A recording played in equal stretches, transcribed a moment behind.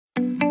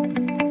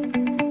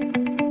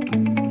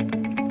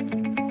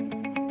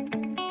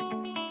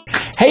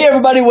Hey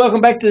everybody,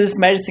 welcome back to this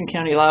Madison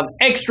County Live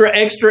Extra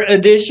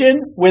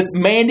edition with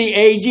Mandy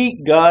Agee,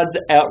 God's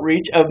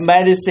Outreach of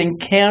Madison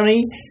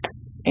County.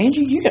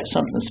 Angie, you got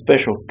something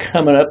special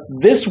coming up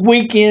this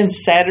weekend,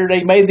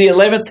 Saturday, May the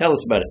 11th. Tell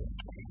us about it.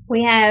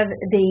 We have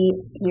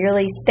the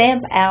yearly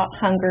Stamp Out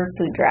Hunger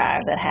food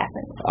drive that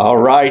happens. All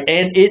right,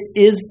 and it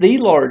is the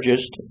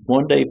largest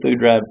one-day food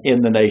drive in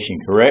the nation,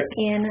 correct?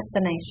 In the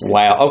nation.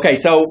 Wow. Okay,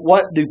 so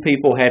what do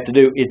people have to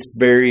do? It's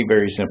very,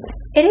 very simple.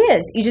 It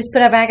is. You just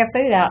put a bag of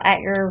food out at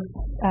your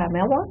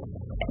mailbox.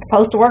 The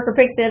postal worker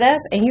picks it up,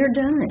 and you're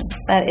done.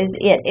 That is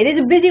it. It is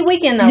a busy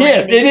weekend, though.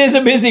 Yes, Randy. it is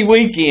a busy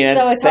weekend.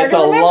 So it's hard to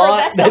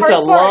remember. That's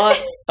a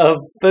lot of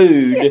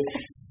food.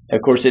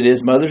 Of course, it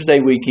is Mother's Day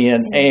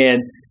weekend,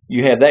 and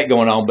you have that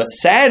going on. But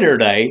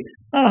Saturday,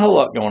 not a whole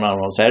lot going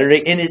on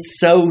Saturday, and it's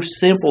so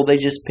simple. They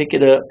just pick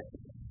it up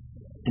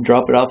and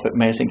drop it off at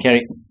Madison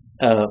County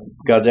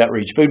God's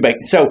Outreach Food Bank.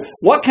 So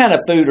what kind of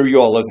food are you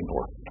all looking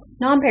for?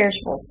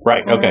 Non-perishables.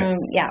 Right, okay.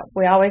 Yeah,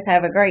 we always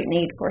have a great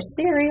need for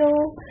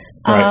cereal.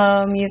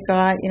 Right. You've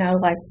got,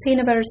 like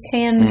peanut butters,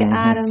 canned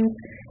items,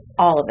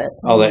 all of it.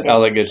 All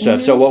that good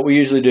stuff. So what we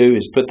usually do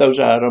is put those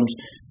items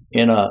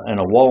in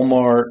a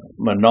Walmart,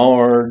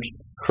 Menards,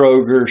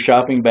 Kroger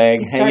shopping bag,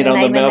 hang it on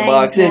the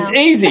mailbox. It's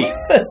easy.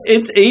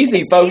 It's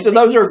easy, folks. And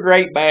those are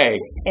great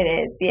bags. It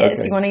is, yes.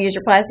 Okay. You want to use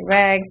your plastic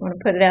bag, you want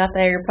to put it out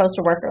there, your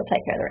postal worker will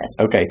take care of the rest.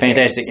 Okay,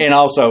 fantastic. And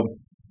also,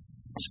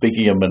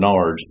 speaking of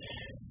Menards,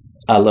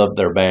 I love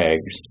their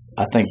bags.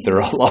 I think they're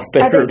a lot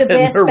better than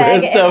the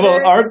rest of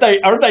them. Aren't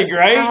they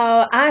great?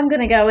 Oh, I'm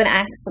going to go and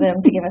ask for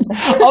them to give us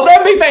a Oh,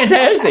 that'd be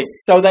fantastic.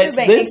 So that's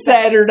this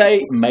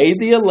Saturday, May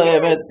the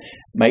 11th.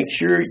 Make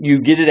sure you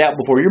get it out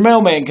before your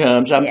mailman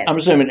comes. I'm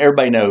assuming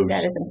everybody knows.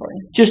 That is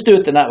important. Just do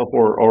it the night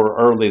before or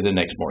early the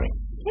next morning.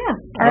 Yeah,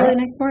 early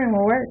next morning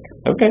will work.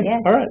 Okay,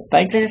 yes. All right,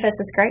 thanks. Benefits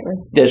us greatly.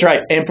 That's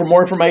right. And for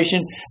more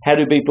information, how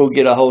do people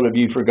get a hold of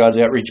you for God's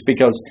Outreach?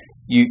 Because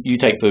you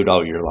take food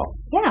all year long.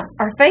 Yeah,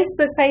 our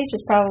Facebook page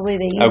is probably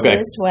the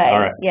easiest way. All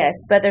right. Yes,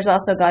 but there's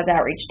also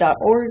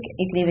godsoutreach.org.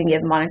 You can even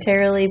give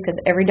monetarily because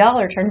every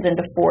dollar turns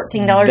into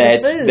 $14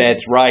 of food.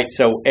 That's right.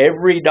 So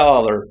every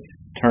dollar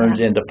turns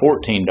into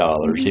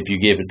 $14 if you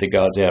give it to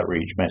God's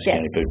Outreach, Madison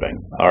County Food Bank.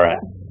 All right.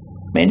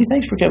 Mandy,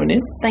 thanks for coming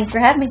in. Thanks for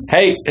having me.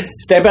 Hey,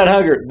 Stamp Out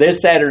Hunger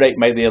this Saturday,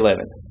 May the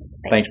 11th.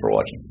 Thanks for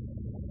watching.